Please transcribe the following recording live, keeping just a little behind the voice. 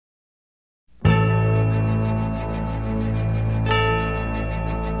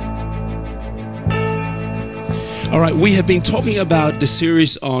All right, we have been talking about the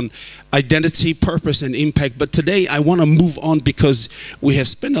series on identity, purpose, and impact. But today I want to move on because we have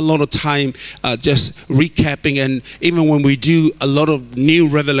spent a lot of time just recapping. And even when we do, a lot of new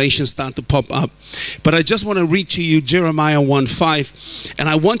revelations start to pop up. But I just want to read to you Jeremiah 1:5. And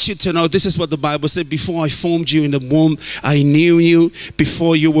I want you to know this is what the Bible said. Before I formed you in the womb, I knew you.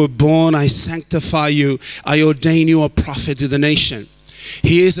 Before you were born, I sanctify you. I ordain you a prophet to the nation.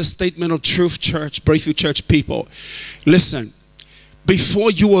 Here is a statement of truth, church, Breakthrough Church people. Listen, before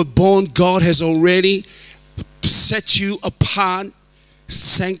you were born, God has already set you apart,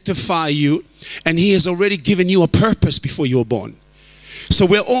 sanctify you, and He has already given you a purpose before you were born. So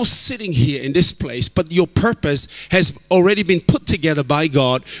we're all sitting here in this place, but your purpose has already been put together by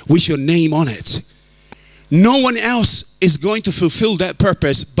God with your name on it. No one else is going to fulfill that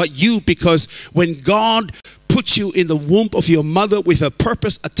purpose but you, because when God put you in the womb of your mother with a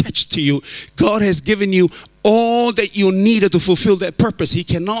purpose attached to you, God has given you all that you needed to fulfill that purpose. He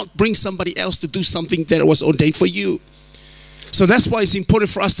cannot bring somebody else to do something that was ordained for you. So that's why it's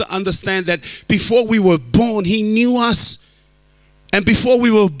important for us to understand that before we were born, He knew us. And before we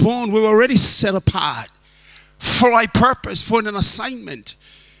were born, we were already set apart for a purpose, for an assignment.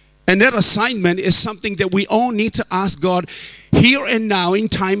 And that assignment is something that we all need to ask God here and now in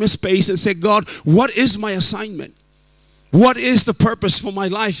time and space and say, God, what is my assignment? What is the purpose for my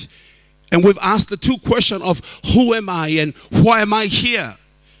life? And we've asked the two questions of who am I and why am I here?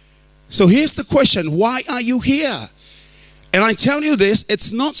 So here's the question, why are you here? And I tell you this,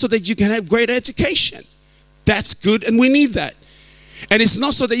 it's not so that you can have great education. That's good and we need that. And it's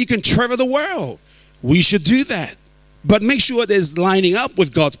not so that you can travel the world. We should do that. But make sure that it's lining up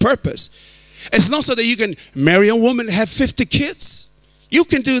with God's purpose. It's not so that you can marry a woman and have 50 kids. You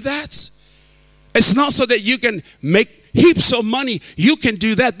can do that. It's not so that you can make heaps of money. You can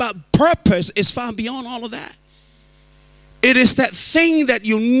do that. But purpose is far beyond all of that. It is that thing that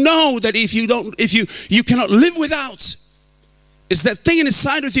you know that you cannot live without. It's that thing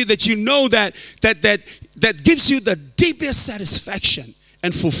inside of you that you know that gives you the deepest satisfaction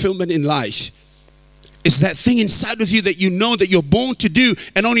and fulfillment in life. It's that thing inside of you that you know that you're born to do,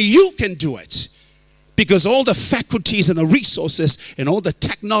 and only you can do it. Because all the faculties and the resources and all the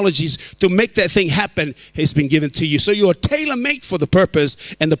technologies to make that thing happen has been given to you. So you're tailor-made for the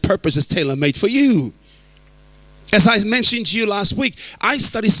purpose, and the purpose is tailor-made for you. As I mentioned to you last week, I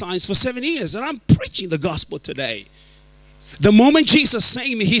studied science for 7 years, and I'm preaching the gospel today. The moment Jesus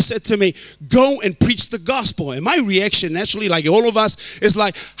saved me, He said to me, go and preach the gospel. And my reaction, naturally, like all of us, is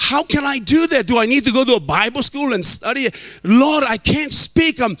like, how can I do that? Do I need to go to a Bible school and study it? Lord, I can't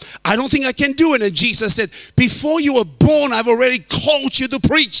speak. I don't think I can do it. And Jesus said, before you were born, I've already called you to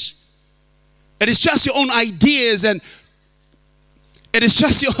preach. And it's just your own ideas and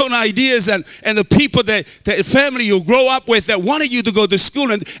the people that family you grow up with that wanted you to go to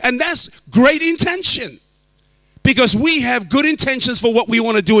school. And that's great intention. Because we have good intentions for what we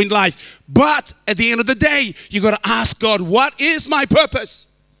want to do in life. But at the end of the day, you got to ask God, what is my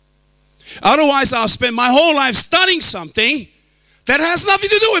purpose? Otherwise, I'll spend my whole life studying something that has nothing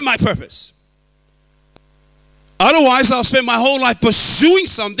to do with my purpose. Otherwise, I'll spend my whole life pursuing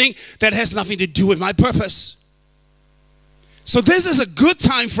something that has nothing to do with my purpose. So this is a good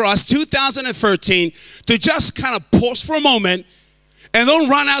time for us, 2013, to just kind of pause for a moment. And don't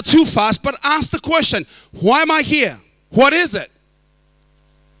run out too fast, but ask the question, why am I here? What is it?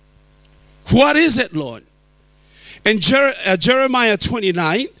 What is it, Lord? In Jeremiah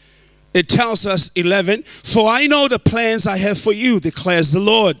 29, it tells us 11, for I know the plans I have for you, declares the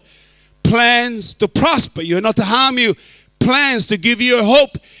Lord. Plans to prosper you and not to harm you. Plans to give you a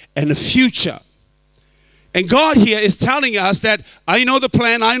hope and a future. And God here is telling us that I know the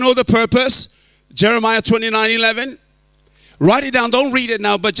plan, I know the purpose. Jeremiah 29:11. Write it down. Don't read it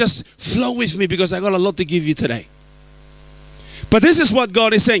now, but just flow with me because I got a lot to give you today. But this is what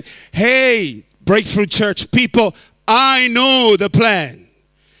God is saying. Hey, Breakthrough Church people, I know the plan.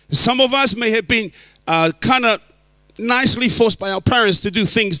 Some of us may have been kind of nicely forced by our parents to do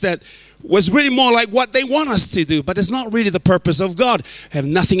things that was really more like what they want us to do. But it's not really the purpose of God. I have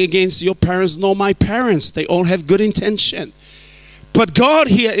nothing against your parents nor my parents. They all have good intention. But God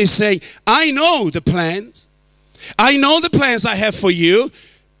here is saying, I know the plans. I know the plans I have for you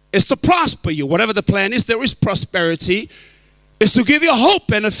is to prosper you. Whatever the plan is, there is prosperity. It's to give you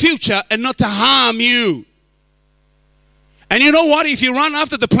hope and a future and not to harm you. And you know what? If you run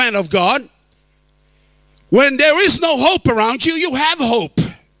after the plan of God, when there is no hope around you, you have hope.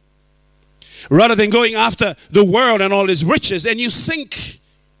 Rather than going after the world and all its riches, and you sink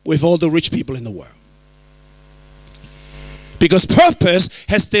with all the rich people in the world. Because purpose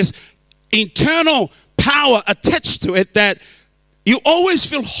has this internal power attached to it that you always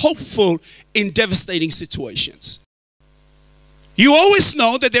feel hopeful in devastating situations. You always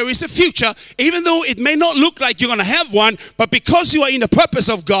know that there is a future, even though it may not look like you're going to have one, but because you are in the purpose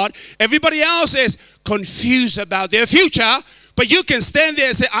of God, everybody else is confused about their future, but you can stand there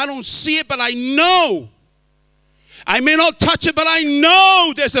and say, I don't see it, but I know. I may not touch it, but I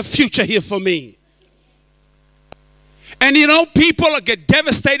know there's a future here for me. And you know, people get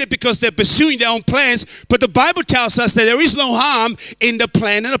devastated because they're pursuing their own plans, but the Bible tells us that there is no harm in the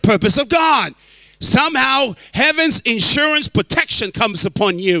plan and the purpose of God. Somehow, heaven's insurance protection comes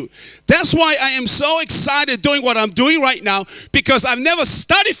upon you. That's why I am so excited doing what I'm doing right now, because I've never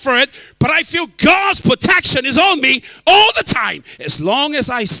studied for it, but I feel God's protection is on me all the time, as long as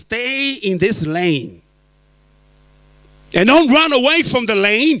I stay in this lane. And don't run away from the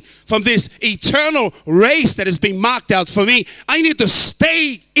lane, from this eternal race that is being marked out for me. I need to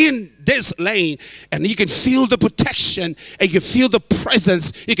stay in this lane. And you can feel the protection, and you can feel the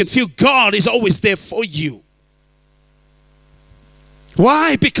presence. You can feel God is always there for you.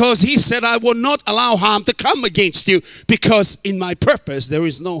 Why? Because he said, I will not allow harm to come against you, because in my purpose there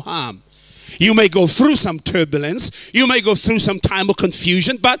is no harm. You may go through some turbulence. You may go through some time of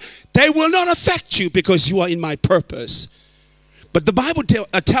confusion, but they will not affect you because you are in my purpose. But the Bible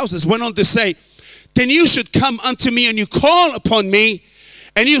tells us, went on to say, then you should come unto me and you call upon me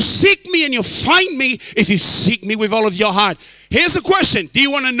and you seek me and you find me if you seek me with all of your heart. Here's a question. Do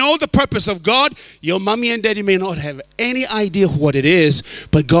you want to know the purpose of God? Your mommy and daddy may not have any idea what it is,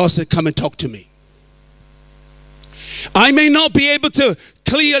 but God said, come and talk to me. I may not be able to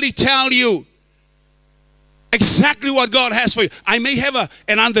clearly tell you exactly what God has for you. I may have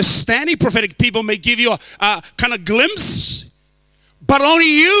an understanding. Prophetic people may give you a kind of glimpse. But only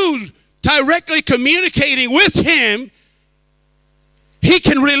you directly communicating with him, he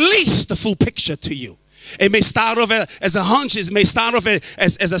can release the full picture to you. It may start off as a hunch. It may start off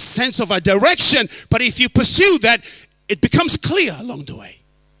as a sense of a direction. But if you pursue that, it becomes clear along the way.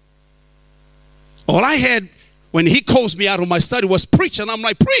 All I had when he calls me out of my study was preach. And I'm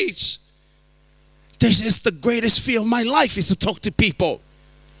like, preach? This is the greatest fear of my life, is to talk to people.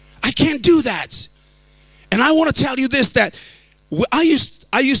 I can't do that. And I want to tell you this, that we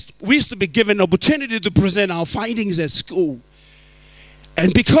used to be given an opportunity to present our findings at school.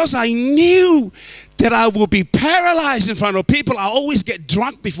 And because I knew that I would be paralyzed in front of people, I always get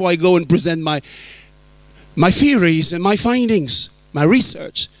drunk before I go and present my theories and my findings, my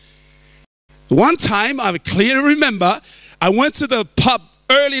research. One time, I clearly remember, I went to the pub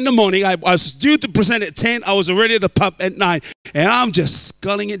early in the morning. I was due to present at 10. I was already at the pub at 9. And I'm just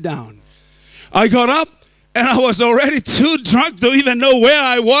sculling it down. I got up. And I was already too drunk to even know where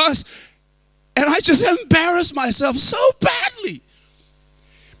I was. And I just embarrassed myself so badly.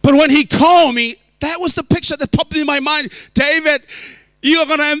 But when he called me, that was the picture that popped in my mind. David, you're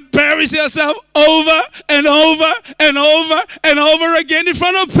going to embarrass yourself over and over and over and over again in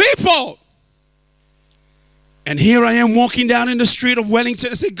front of people. And here I am walking down in the street of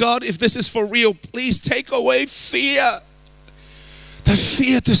Wellington and say, God, if this is for real, please take away fear. The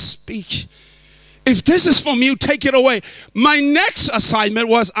fear to speak. If this is from you, take it away. My next assignment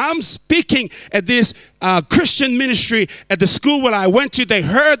was, I'm speaking at this Christian ministry at the school where I went to. They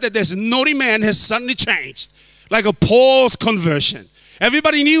heard that this naughty man has suddenly changed, like a Paul's conversion.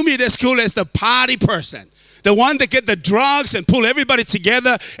 Everybody knew me at that school as the party person, the one that get the drugs and pull everybody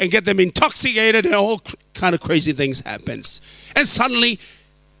together and get them intoxicated, and all kind of crazy things happens. And suddenly,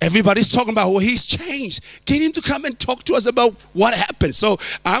 everybody's talking about, well, he's changed. Get him to come and talk to us about what happened. So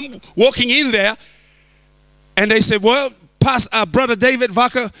I'm walking in there, and they said, well, Brother David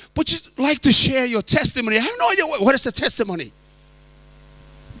Vaca, would you like to share your testimony? I have no idea what is a testimony.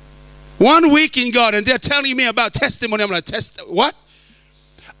 1 week in God, and they're telling me about testimony. I'm like, what?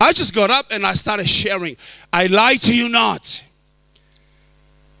 I just got up and I started sharing. I lie to you not.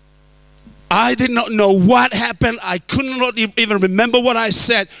 I did not know what happened. I could not even remember what I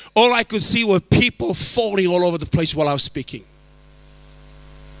said. All I could see were people falling all over the place while I was speaking.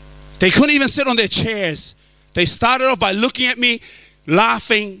 They couldn't even sit on their chairs. They started off by looking at me,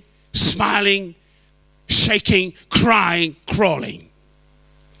 laughing, smiling, shaking, crying, crawling.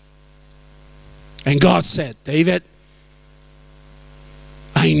 And God said, David,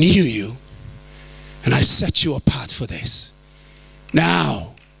 I knew you and I set you apart for this.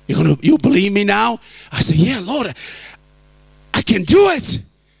 Now, you believe me now? I said, yeah, Lord, I can do it.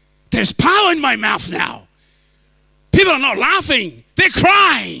 There's power in my mouth now. People are not laughing. They're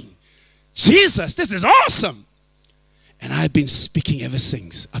crying. Jesus, this is awesome. And I've been speaking ever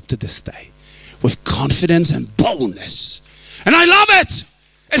since up to this day with confidence and boldness. And I love it.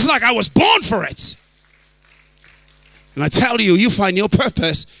 It's like I was born for it. And I tell you, you find your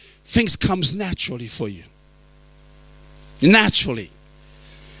purpose, things comes naturally for you. Naturally.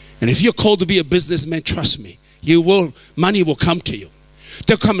 And if you're called to be a businessman, trust me, money will come to you.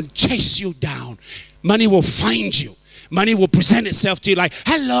 They'll come and chase you down. Money will find you. Money will present itself to you like,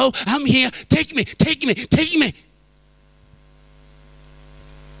 hello, I'm here. Take me, take me, take me.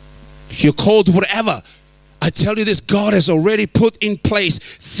 If you're called to whatever, I tell you this, God has already put in place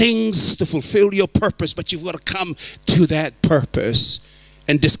things to fulfill your purpose, but you've got to come to that purpose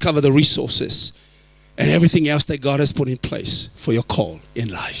and discover the resources and everything else that God has put in place for your call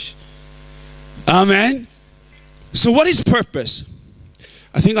in life. Amen. So what is purpose?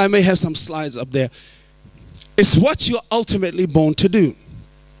 I think I may have some slides up there. It's what you're ultimately born to do.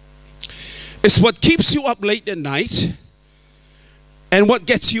 It's what keeps you up late at night and what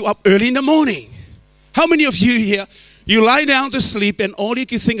gets you up early in the morning. How many of you here, you lie down to sleep and all you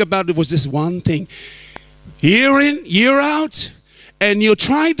could think about it was this one thing. Year in, year out, and you're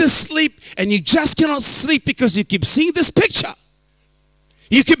trying to sleep and you just cannot sleep because you keep seeing this picture.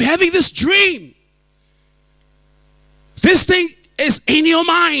 You keep having this dream. This thing is in your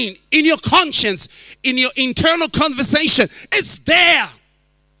mind, in your conscience, in your internal conversation. It's there.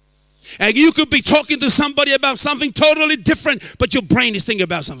 And you could be talking to somebody about something totally different, but your brain is thinking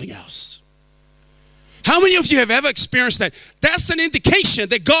about something else. How many of you have ever experienced that? That's an indication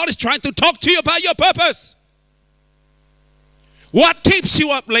that God is trying to talk to you about your purpose. What keeps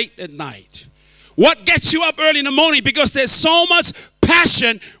you up late at night? What gets you up early in the morning? Because there's so much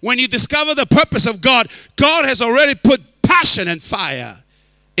passion when you discover the purpose of God. God has already put passion and fire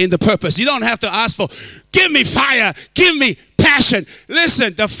in the purpose. You don't have to ask for, give me fire, give me passion.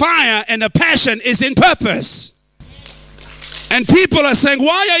 Listen, the fire and the passion is in purpose. And people are saying,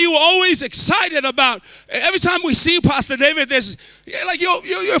 why are you always excited about, every time we see you, Pastor David, there's, like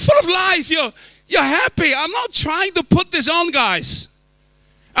you're full of life, you're happy. I'm not trying to put this on, guys.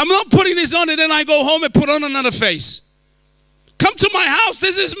 I'm not putting this on and then I go home and put on another face. Come to my house,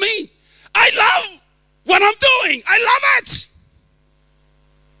 this is me. I love what I'm doing. I love it.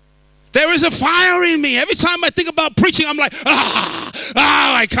 There is a fire in me. Every time I think about preaching, I'm like,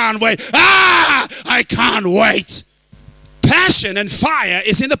 I can't wait. I can't wait. Passion and fire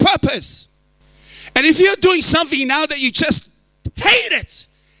is in the purpose. And if you're doing something now that you just hate it,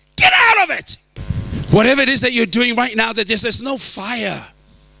 get out of it. Whatever it is that you're doing right now that there's no fire.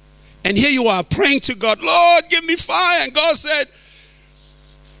 And here you are praying to God, Lord, give me fire. And God said,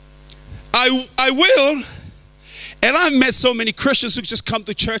 I will. And I've met so many Christians who just come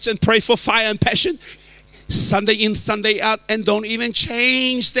to church and pray for fire and passion, Sunday in, Sunday out, and don't even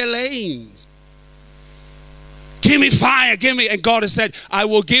change their lanes. Give me fire, give me. And God has said, I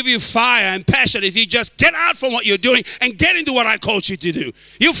will give you fire and passion if you just get out from what you're doing and get into what I called you to do.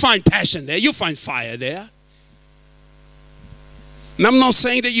 You'll find passion there. You'll find fire there. And I'm not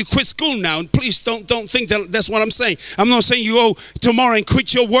saying that you quit school now. And please don't think that that's what I'm saying. I'm not saying you go tomorrow and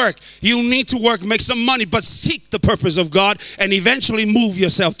quit your work. You need to work, make some money, but seek the purpose of God and eventually move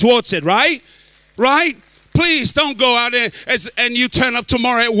yourself towards it, right? Right? Please don't go out there and you turn up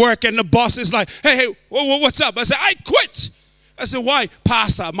tomorrow at work and the boss is like, hey, what's up? I said, I quit. I said, why?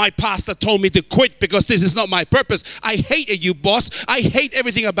 Pastor, my pastor told me to quit because this is not my purpose. I hated you, boss. I hate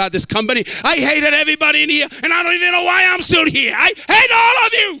everything about this company. I hated everybody in here and I don't even know why I'm still here. I hate all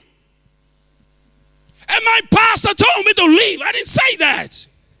of you. And my pastor told me to leave. I didn't say that.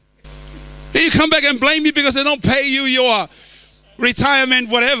 Then you come back and blame me because they don't pay you your retirement,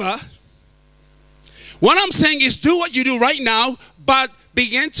 whatever. What I'm saying is do what you do right now, but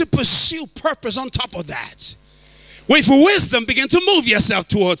begin to pursue purpose on top of that. With wisdom, begin to move yourself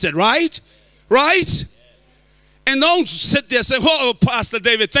towards it, right? Right? And don't sit there and say, oh, Pastor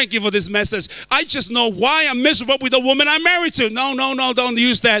David, thank you for this message. I just know why I'm miserable with the woman I'm married to. No, don't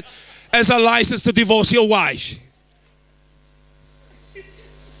use that as a license to divorce your wife.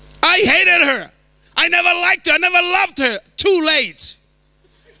 I hated her. I never liked her. I never loved her. Too late.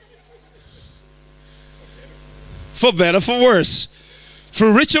 For better, for worse,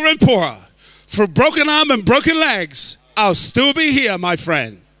 for richer and poorer, for broken arm and broken legs, I'll still be here, my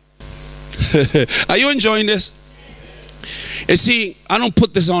friend. Are you enjoying this? And see, I don't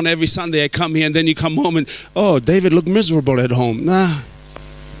put this on every Sunday. I come here and then you come home and, oh, David looked miserable at home. Nah,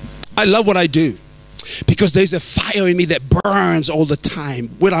 I love what I do because there's a fire in me that burns all the time.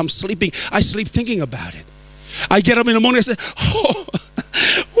 When I'm sleeping, I sleep thinking about it. I get up in the morning and say, oh,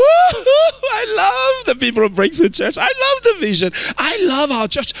 I love the people of Breakthrough Church. I love the vision. I love our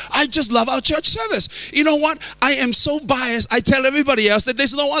church. I just love our church service. You know what? I am so biased. I tell everybody else that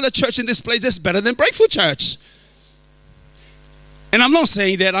there's no other church in this place that's better than Breakthrough Church. And I'm not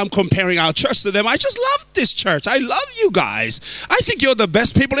saying that I'm comparing our church to them. I just love this church. I love you guys. I think you're the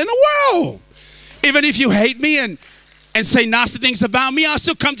best people in the world. Even if you hate me and say nasty things about me, I'll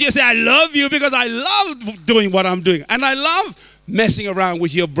still come to you and say I love you because I love doing what I'm doing. And I love messing around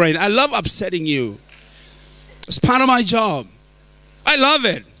with your brain. I love upsetting you. It's part of my job. I love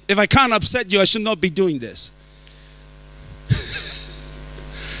it. If I can't upset you, I should not be doing this.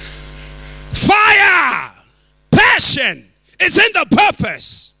 Fire! Passion! It's in the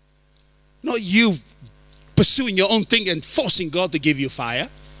purpose. Not you pursuing your own thing and forcing God to give you fire.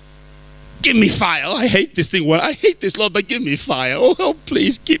 Give me fire. Oh, I hate this thing. Well, I hate this, Lord, but give me fire. Oh,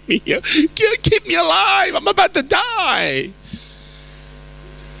 please keep me here. Keep me alive. I'm about to die.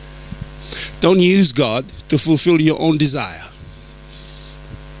 Don't use God to fulfill your own desire.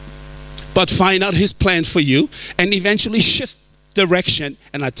 But find out His plan for you and eventually shift direction.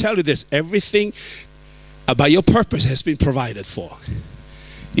 And I tell you this, everything about your purpose has been provided for.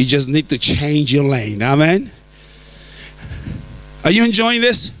 You just need to change your lane. Amen. Are you enjoying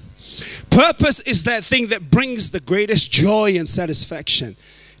this? Purpose is that thing that brings the greatest joy and satisfaction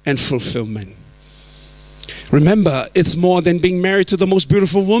and fulfillment. Remember, it's more than being married to the most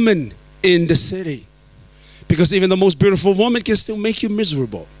beautiful woman in the city. Because even the most beautiful woman can still make you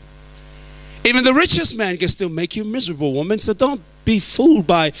miserable. Even the richest man can still make you miserable, woman. So don't be fooled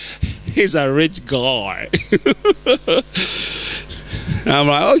by, he's a rich guy. I'm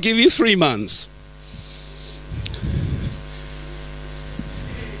like, I'll give you 3 months.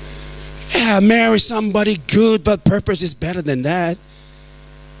 Yeah, marry somebody good, but purpose is better than that.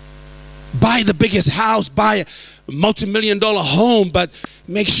 Buy the biggest house, buy a multi-million-dollar home, but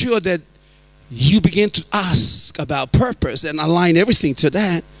make sure that you begin to ask about purpose and align everything to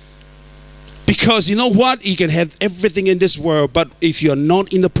that. Because you know what? You can have everything in this world, but if you're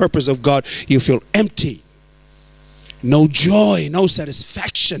not in the purpose of God, you feel empty. No joy, no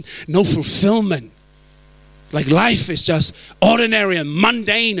satisfaction, no fulfillment. Like life is just ordinary and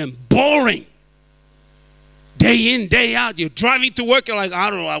mundane and boring. Day in, day out, you're driving to work, you're like, I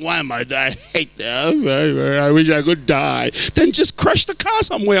don't know, why am I dying? I hate that. I wish I could die. Then just crash the car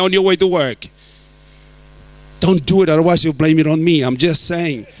somewhere on your way to work. Don't do it, otherwise you'll blame it on me. I'm just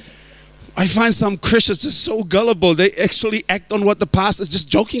saying. I find some Christians are so gullible, they actually act on what the pastor is just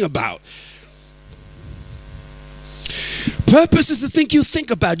joking about. Purpose is the thing you think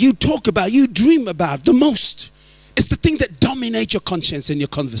about, you talk about, you dream about the most. It's the thing that dominates your conscience in your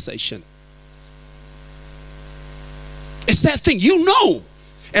conversation. It's that thing, you know.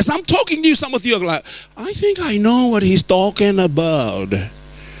 As I'm talking to you, some of you are like, I think I know what he's talking about.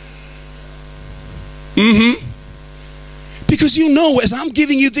 Because you know, as I'm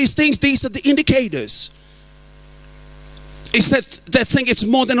giving you these things, these are the indicators. It's that thing, it's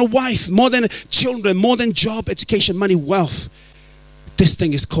more than a wife, more than children, more than job, education, money, wealth. This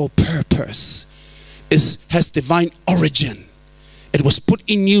thing is called purpose. It has divine origin. It was put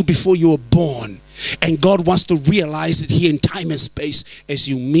in you before you were born. And God wants to realize it here in time and space as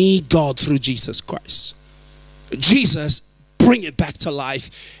you meet God through Jesus Christ. Jesus, bring it back to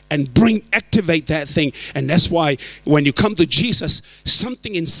life and activate that thing. And that's why when you come to Jesus,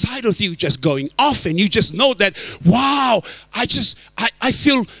 something inside of you just going off, and you just know that, wow, I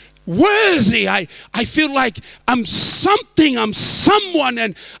feel worthy. I feel like I'm something, I'm someone,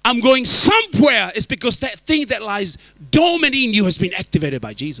 and I'm going somewhere. It's because that thing that lies dormant in you has been activated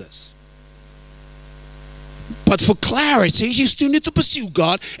by Jesus. But for clarity, you still need to pursue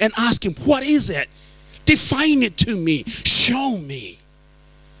God and ask Him, what is it? Define it to me. Show me.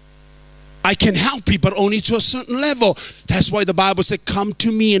 I can help you, but only to a certain level. That's why the Bible said, come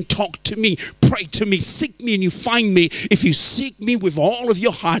to me and talk to me. Pray to me. Seek me and you find me. If you seek me with all of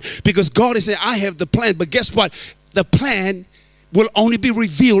your heart. Because God is saying, I have the plan. But guess what? The plan will only be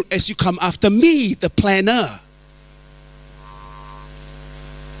revealed as you come after me, the planner.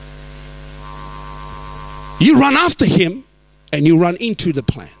 You run after Him and you run into the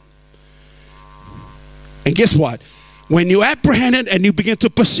plan. And guess what? When you apprehend it and you begin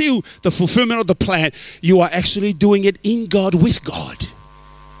to pursue the fulfillment of the plan, you are actually doing it in God, with God.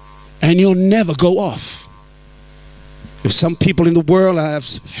 And you'll never go off. If some people in the world, I've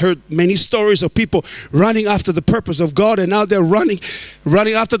heard many stories of people running after the purpose of God, and now they're running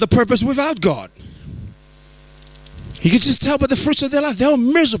after the purpose without God. You can just tell by the fruits of their life. They're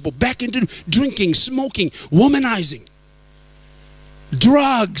miserable, back into drinking, smoking, womanizing,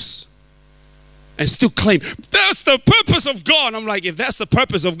 drugs. And still claim, that's the purpose of God. I'm like, if that's the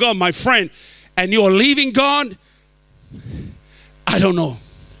purpose of God, my friend, and you're leaving God, I don't know.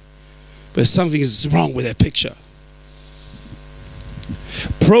 But something is wrong with that picture.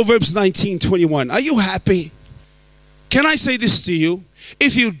 Proverbs 19:21. Are you happy? Can I say this to you?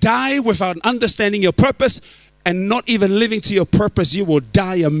 If you die without understanding your purpose and not even living to your purpose, you will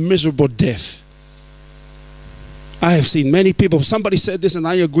die a miserable death. I have seen many people, somebody said this and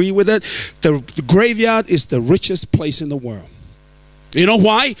I agree with it. The graveyard is the richest place in the world. You know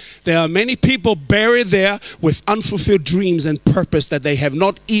why? There are many people buried there with unfulfilled dreams and purpose that they have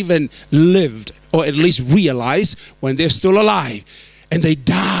not even lived, or at least realized when they're still alive. And they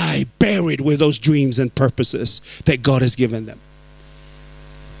die buried with those dreams and purposes that God has given them.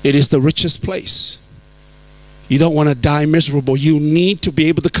 It is the richest place. You don't want to die miserable. You need to be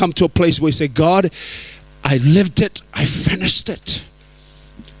able to come to a place where you say, God, I lived it. I finished it.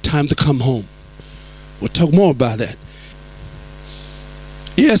 Time to come home. We'll talk more about that.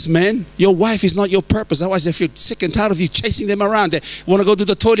 Yes, man, your wife is not your purpose. Otherwise, if you're sick and tired of you chasing them around, they want to go to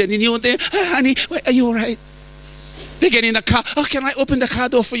the toilet and you there, hey, honey, wait, are you all right? They get in the car. Oh, can I open the car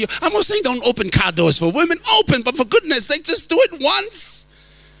door for you? I'm not saying don't open car doors for women. Open, but for goodness sake, just do it once.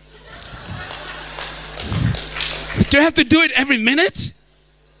 Do you have to do it every minute?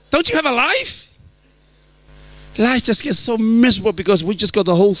 Don't you have a life? Life just gets so miserable because we just got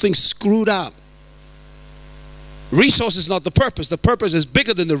the whole thing screwed up. Resource is not the purpose. The purpose is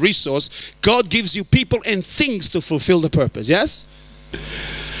bigger than the resource. God gives you people and things to fulfill the purpose. Yes?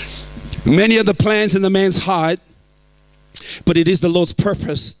 Many are the plans in the man's heart, but it is the Lord's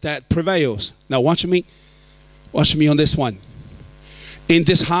purpose that prevails. Now watch me. Watch me on this one. In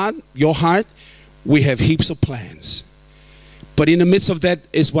this heart, your heart, we have heaps of plans. But in the midst of that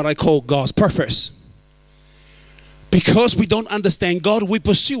is what I call God's purpose. Because we don't understand God, we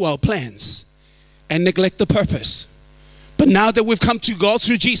pursue our plans and neglect the purpose. But now that we've come to God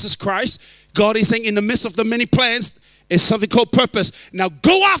through Jesus Christ, God is saying in the midst of the many plans is something called purpose. Now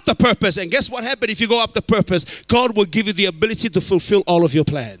go after purpose. And guess what happens if you go after purpose? God will give you the ability to fulfill all of your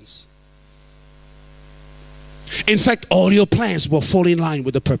plans. In fact, all your plans will fall in line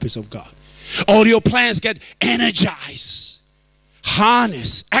with the purpose of God. All your plans get energized,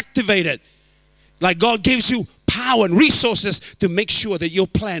 harnessed, activated. Like God gives you power and resources to make sure that your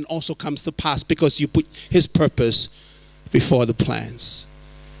plan also comes to pass because you put His purpose before the plans.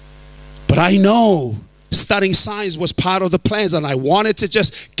 But I know studying science was part of the plans, and I wanted to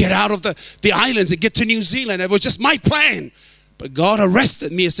just get out of the islands and get to New Zealand. It was just my plan. But God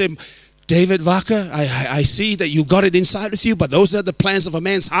arrested me and said, David Vaca, I see that you got it inside of you, but those are the plans of a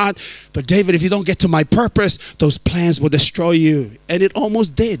man's heart. But David, if you don't get to my purpose, those plans will destroy you. And it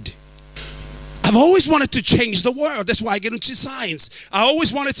almost did. I've always wanted to change the world. That's why I get into science. I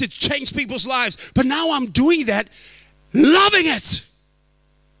always wanted to change people's lives. But now I'm doing that, loving it.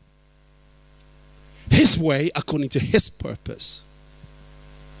 His way, according to His purpose.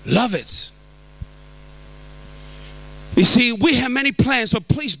 Love it. You see, we have many plans, but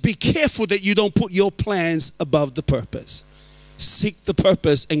please be careful that you don't put your plans above the purpose. Seek the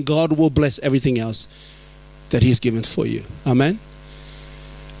purpose and God will bless everything else that He's given for you. Amen.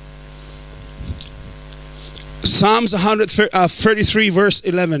 Psalms 133 verse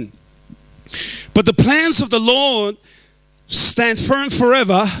 11. But the plans of the Lord stand firm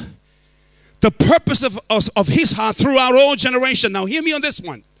forever. The purpose of His heart throughout all generation. Now hear me on this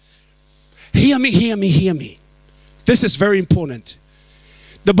one. Hear me, hear me, hear me. This is very important.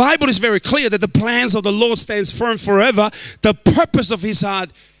 The Bible is very clear that the plans of the Lord stands firm forever. The purpose of His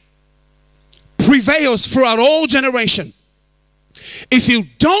heart prevails throughout all generation. If you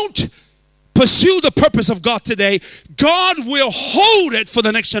don't pursue the purpose of God today, God will hold it for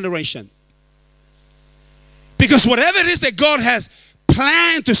the next generation. Because whatever it is that God has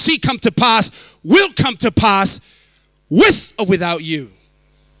planned to see come to pass will come to pass with or without you.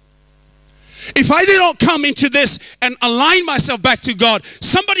 If I did not come into this and align myself back to God,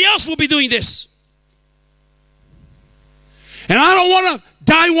 somebody else will be doing this. And I don't want to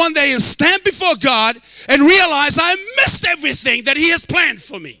die one day and stand before God and realize I missed everything that He has planned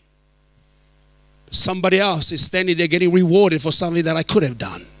for me. Somebody else is standing there getting rewarded for something that I could have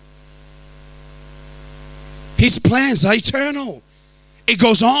done. His plans are eternal. It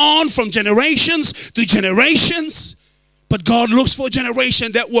goes on from generations to generations. But God looks for a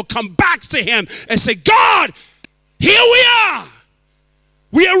generation that will come back to Him and say, God, here we are.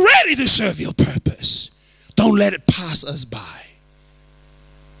 We are ready to serve your purpose. Don't let it pass us by.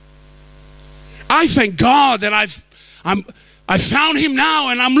 I thank God that I found Him now,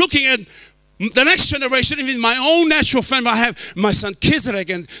 and I'm looking at the next generation, even my own natural family. I have my son Kizrek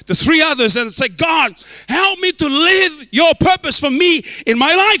and the 3 others, and say, God, help me to live your purpose for me in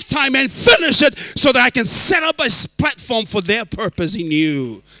my lifetime and finish it so that I can set up a platform for their purpose in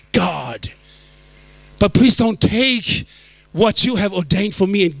you, God. But please don't take what you have ordained for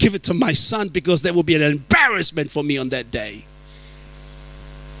me and give it to my son, because there will be an embarrassment for me on that day.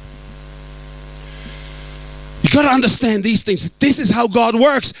 You got to understand these things. This is how God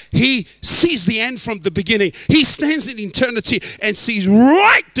works. He sees the end from the beginning. He stands in eternity and sees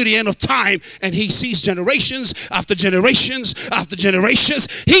right to the end of time. And he sees generations after generations after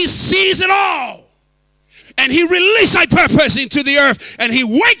generations. He sees it all. And he releases a purpose into the earth. And he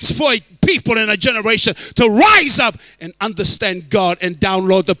waits for people in a generation to rise up and understand God and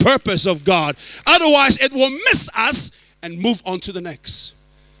download the purpose of God. Otherwise, it will miss us and move on to the next.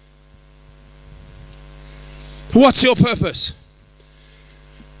 What's your purpose?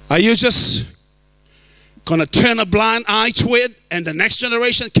 Are you just going to turn a blind eye to it and the next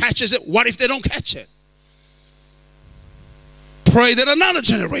generation catches it? What if they don't catch it? Pray that another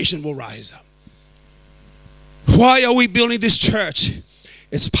generation will rise up. Why are we building this church?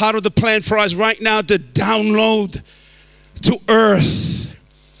 It's part of the plan for us right now to download to earth,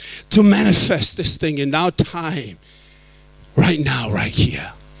 to manifest this thing in our time, right now, right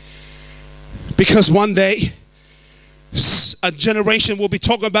here. Because one day, a generation will be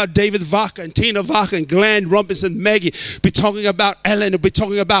talking about David Vaca and Tina Vaca and Glenn Robinson, Maggie, be talking about Ellen, will be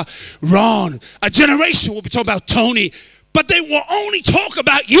talking about Ron. A generation will be talking about Tony. But they will only talk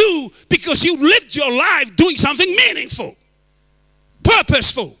about you because you lived your life doing something meaningful,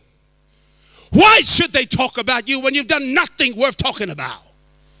 purposeful. Why should they talk about you when you've done nothing worth talking about?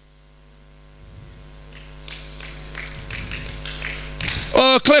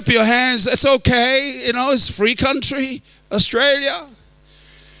 Oh, clap your hands. It's okay. You know, it's free country, Australia.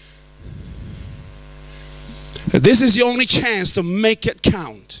 This is your only chance to make it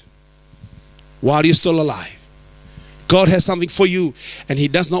count while you're still alive. God has something for you, and he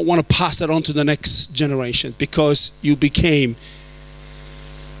does not want to pass it on to the next generation because you became,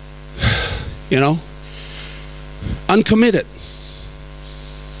 you know, uncommitted.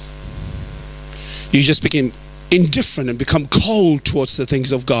 You just became indifferent and become cold towards the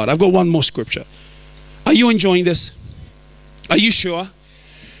things of God. I've got one more scripture. Are you enjoying this? Are you sure?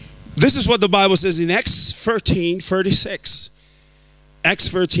 This is what the Bible says in Acts 13:36. Acts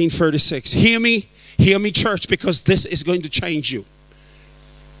 13:36. Hear me, church, because this is going to change you.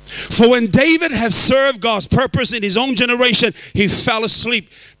 For when David had served God's purpose in his own generation, he fell asleep.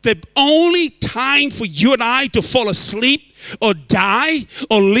 The only time for you and I to fall asleep or die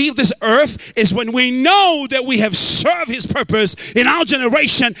or leave this earth is when we know that we have served his purpose in our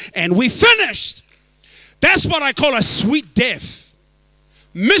generation and we finished. That's what I call a sweet death.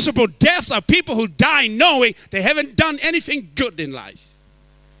 Miserable deaths are people who die knowing they haven't done anything good in life.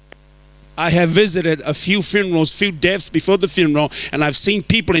 I have visited a few funerals, few deaths before the funeral, and I've seen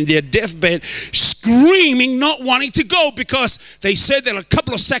people in their deathbed screaming, not wanting to go, because they said that a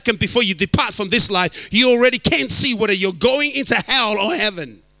couple of seconds before you depart from this life, you already can't see whether you're going into hell or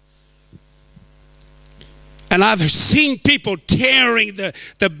heaven. And I've seen people tearing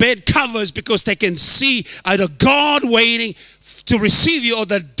the bed covers because they can see either God waiting to receive you or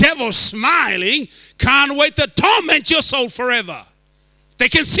the devil smiling, can't wait to torment your soul forever. They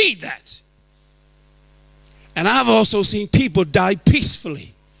can see that. And I've also seen people die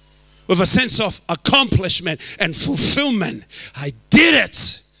peacefully with a sense of accomplishment and fulfillment. I did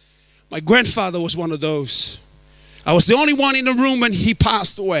it. My grandfather was one of those. I was the only one in the room when he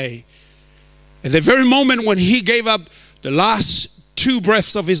passed away. At the very moment when he gave up the last 2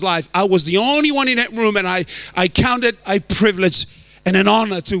 breaths of his life, I was the only one in that room, and I counted a privilege and an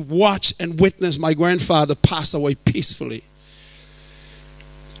honor to watch and witness my grandfather pass away peacefully.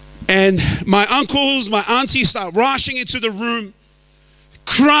 And my uncles, my aunties start rushing into the room,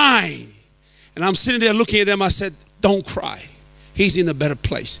 crying. And I'm sitting there looking at them. I said, don't cry. He's in a better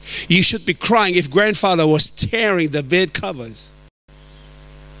place. You should be crying if grandfather was tearing the bed covers.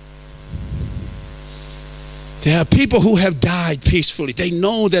 There are people who have died peacefully. They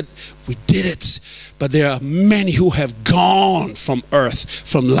know that we did it. But there are many who have gone from earth,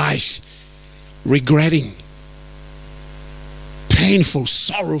 from life, regretting. Painful,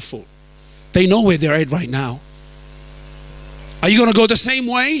 sorrowful. They know where they're at right now. Are you going to go the same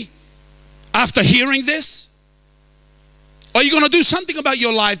way after hearing this? Are you going to do something about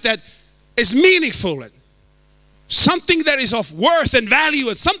your life that is meaningful, and something that is of worth and value,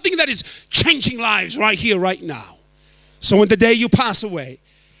 and something that is changing lives right here, right now? So when the day you pass away,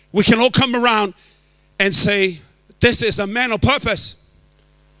 we can all come around and say, this is a man of purpose.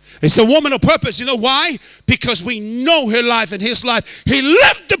 It's a woman of purpose. You know why? Because we know her life and his life. He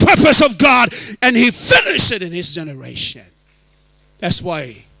lived the purpose of God and he finished it in his generation. That's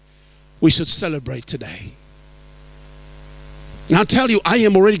why we should celebrate today. And I'll tell you, I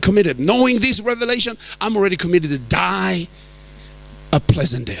am already committed. Knowing this revelation, I'm already committed to die a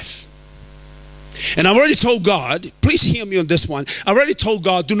pleasant death. And I've already told God, please hear me on this one. I already told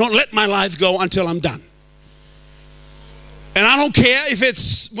God, do not let my life go until I'm done. And I don't care if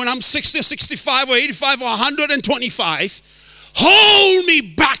it's when I'm 60 or 65 or 85 or 125. Hold me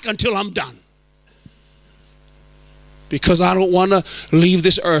back until I'm done. Because I don't want to leave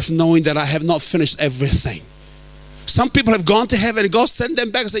this earth knowing that I have not finished everything. Some people have gone to heaven and God sent them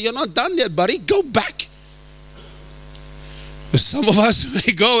back and said, you're not done yet, buddy. Go back. But some of us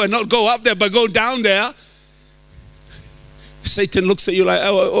may go and not go up there, but go down there. Satan looks at you like,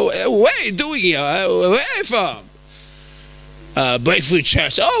 where are you doing here? Where are you from? Breakthrough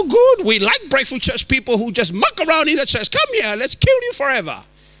Church. Oh, good. We like Breakthrough Church people who just muck around in the church. Come here. Let's kill you forever.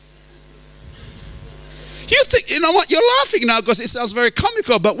 You think, you know what? You're laughing now because it sounds very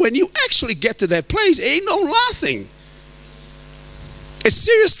comical. But when you actually get to that place, it ain't no laughing. It's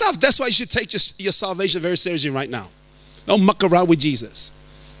serious stuff. That's why you should take your salvation very seriously right now. Don't muck around with Jesus.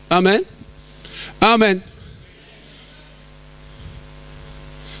 Amen. Amen.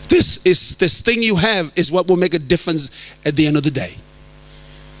 This thing you have is what will make a difference at the end of the day.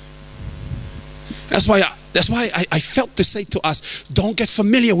 That's why I felt to say to us, don't get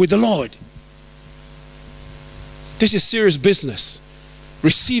familiar with the Lord. This is serious business.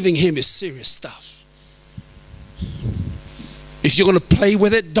 Receiving Him is serious stuff. If you're going to play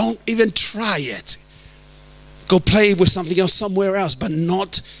with it, don't even try it. Go play with something else somewhere else, but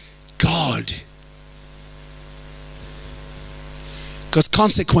not God. Because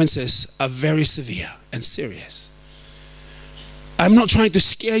consequences are very severe and serious. I'm not trying to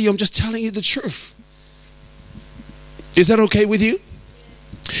scare you. I'm just telling you the truth. Is that okay with you?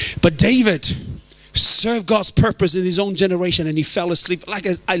 But David served God's purpose in his own generation and he fell asleep. Like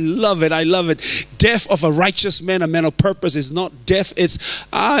I love it. I love it. Death of a righteous man, a man of purpose, is not death. It's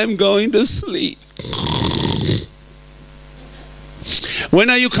I'm going to sleep. When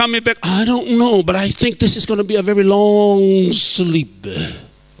are you coming back? I don't know, but I think this is going to be a very long sleep.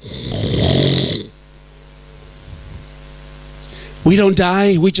 We don't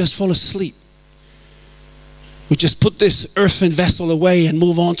die, we just fall asleep. We just put this earthen vessel away and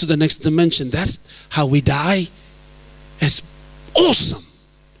move on to the next dimension. That's how we die. It's awesome.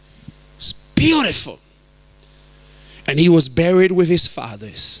 It's beautiful. And he was buried with his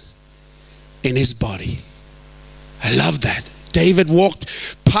fathers in his body. I love that. David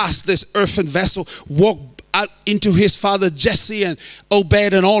walked past this earthen vessel, walked out into his father Jesse and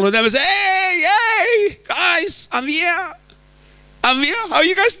Obed and all of them and said, hey, guys, I'm here. I'm here. How are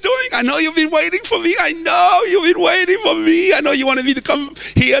you guys doing? I know you've been waiting for me. I know you've been waiting for me. I know you wanted me to come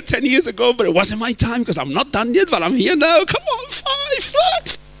here 10 years ago, but it wasn't my time because I'm not done yet, but I'm here now. Come on, fly.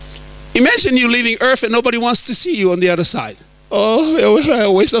 Imagine you leaving earth and nobody wants to see you on the other side. Oh,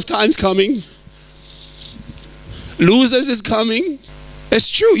 a waste of time's coming. Losers is coming.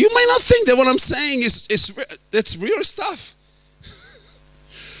 It's true. You may not think that what I'm saying it's real stuff.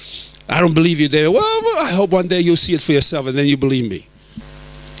 I don't believe you there. Well, I hope one day you'll see it for yourself and then you believe me.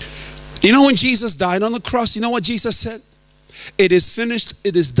 You know when Jesus died on the cross, you know what Jesus said? It is finished,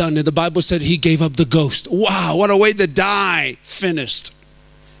 it is done. And the Bible said he gave up the ghost. Wow, what a way to die. Finished.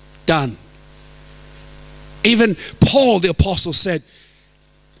 Done. Even Paul the apostle said,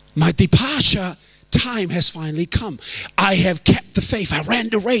 my departure time has finally come. I have kept the faith. I ran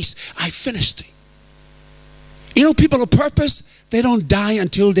the race. I finished it. You know, people of purpose, they don't die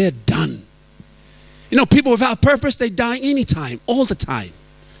until they're done. You know, people without purpose, they die anytime, all the time.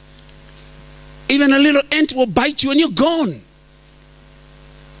 Even a little ant will bite you and you're gone.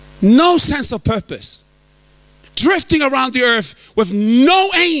 No sense of purpose. Drifting around the earth with no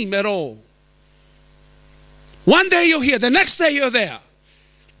aim at all. One day you're here, the next day you're there.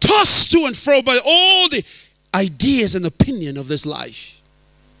 Tossed to and fro by all the ideas and opinion of this life.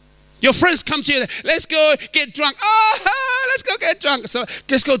 Your friends come to you, let's go get drunk. Oh, let's go get drunk. So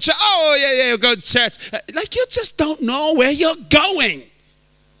let's go church. Oh, yeah, go to church. Like you just don't know where you're going.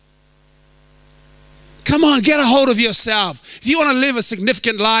 Come on, get a hold of yourself. If you want to live a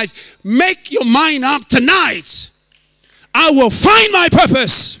significant life, make your mind up tonight. I will find my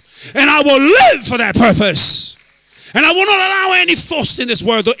purpose and I will live for that purpose. And I will not allow any force in this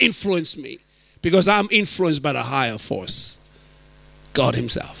world to influence me because I'm influenced by the higher force, God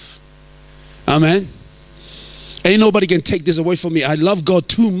himself. Amen. Ain't nobody can take this away from me. I love God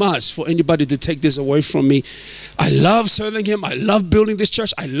too much for anybody to take this away from me. I love serving him. I love building this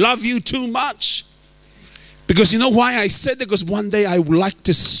church. I love you too much. Because you know why I said that? Because one day I would like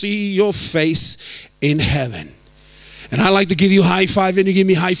to see your face in heaven. And I like to give you high five and you give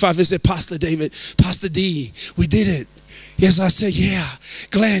me high five and say, Pastor David, Pastor D, we did it. Yes, I said, yeah,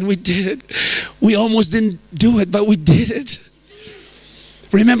 Glenn, we did it. We almost didn't do it, but we did it.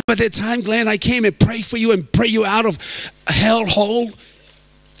 Remember that time, Glenn, I came and prayed for you and pray you out of a hell hole?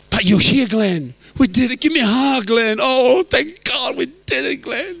 But you're here, Glenn. We did it. Give me a hug, Glenn. Oh, thank God we did it,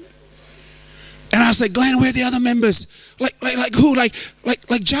 Glenn. And I said, Glenn, where are the other members? Like who? Like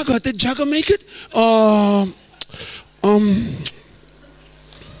Jagger. Did Jagger make it?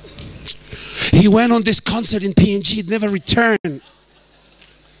 He went on this concert in PNG, never returned.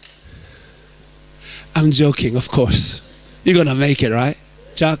 I'm joking, of course. You're gonna make it, right,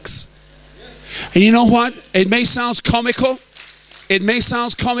 Jux? And you know what? It may sound comical. It may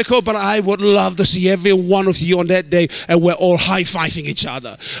sound comical, but I would love to see every one of you on that day, and we're all high-fiving each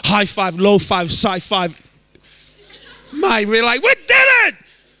other. High five, low five, side five. We're like, we did it!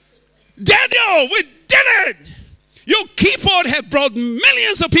 Daniel, we did it! Your keyboard have brought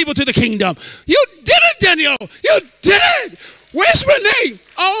millions of people to the kingdom. You did it, Daniel! You did it! Where's Renee?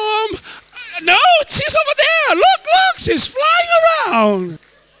 No, she's over there. Look, she's flying around.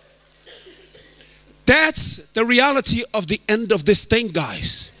 That's the reality of the end of this thing,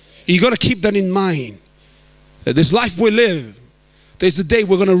 guys. You got to keep that in mind. That this life we live, there's a day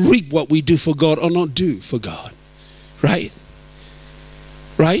we're going to reap what we do for God or not do for God. Right?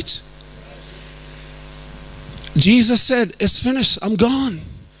 Right? Jesus said, it's finished. I'm gone.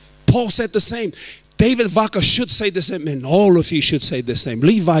 Paul said the same. David Vaca should say the same. And all of you should say the same.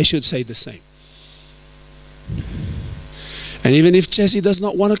 Levi should say the same. And even if Jesse does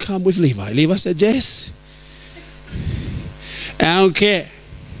not want to come with Levi, Levi said, Jess, I don't care.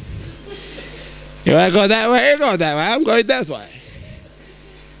 You want to go that way? You go that way. I'm going that way.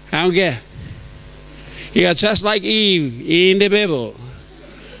 I don't care. You're just like Eve in the Bible.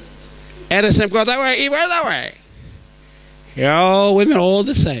 Edison go that way, Eve go that way. You're all women all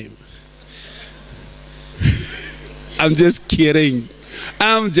the same. I'm just kidding.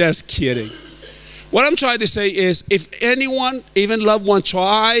 I'm just kidding. What I'm trying to say is, if anyone, even loved one,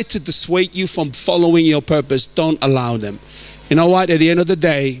 try to dissuade you from following your purpose, don't allow them. You know what? At the end of the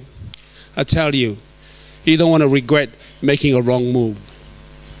day, I tell you, you don't want to regret making a wrong move.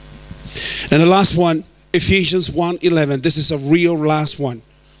 And the last one, Ephesians 1:11. This is a real last one.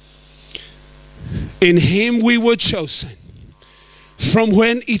 In him we were chosen from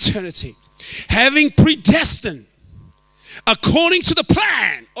when eternity, having predestined according to the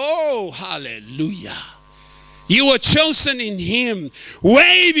plan. Oh, hallelujah. You were chosen in him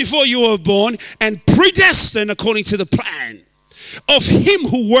way before you were born and predestined according to the plan of him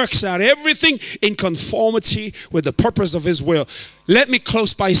who works out everything in conformity with the purpose of his will. Let me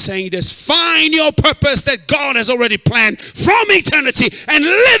close by saying this. Find your purpose that God has already planned from eternity and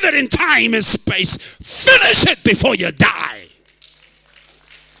live it in time and space. Finish it before you die.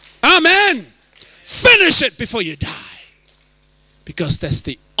 Amen. Finish it before you die. Because that's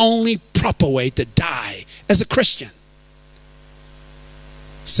the only proper way to die as a Christian.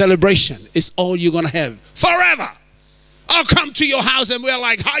 Celebration is all you're going to have forever. I'll come to your house and we're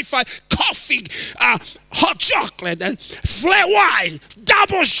like high five, coffee, hot chocolate, and flat wine,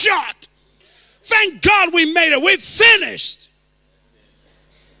 double shot. Thank God we made it. We finished.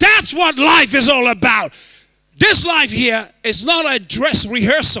 That's what life is all about. This life here is not a dress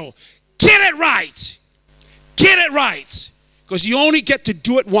rehearsal. Get it right. Get it right. Because you only get to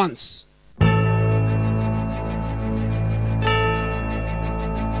do it once.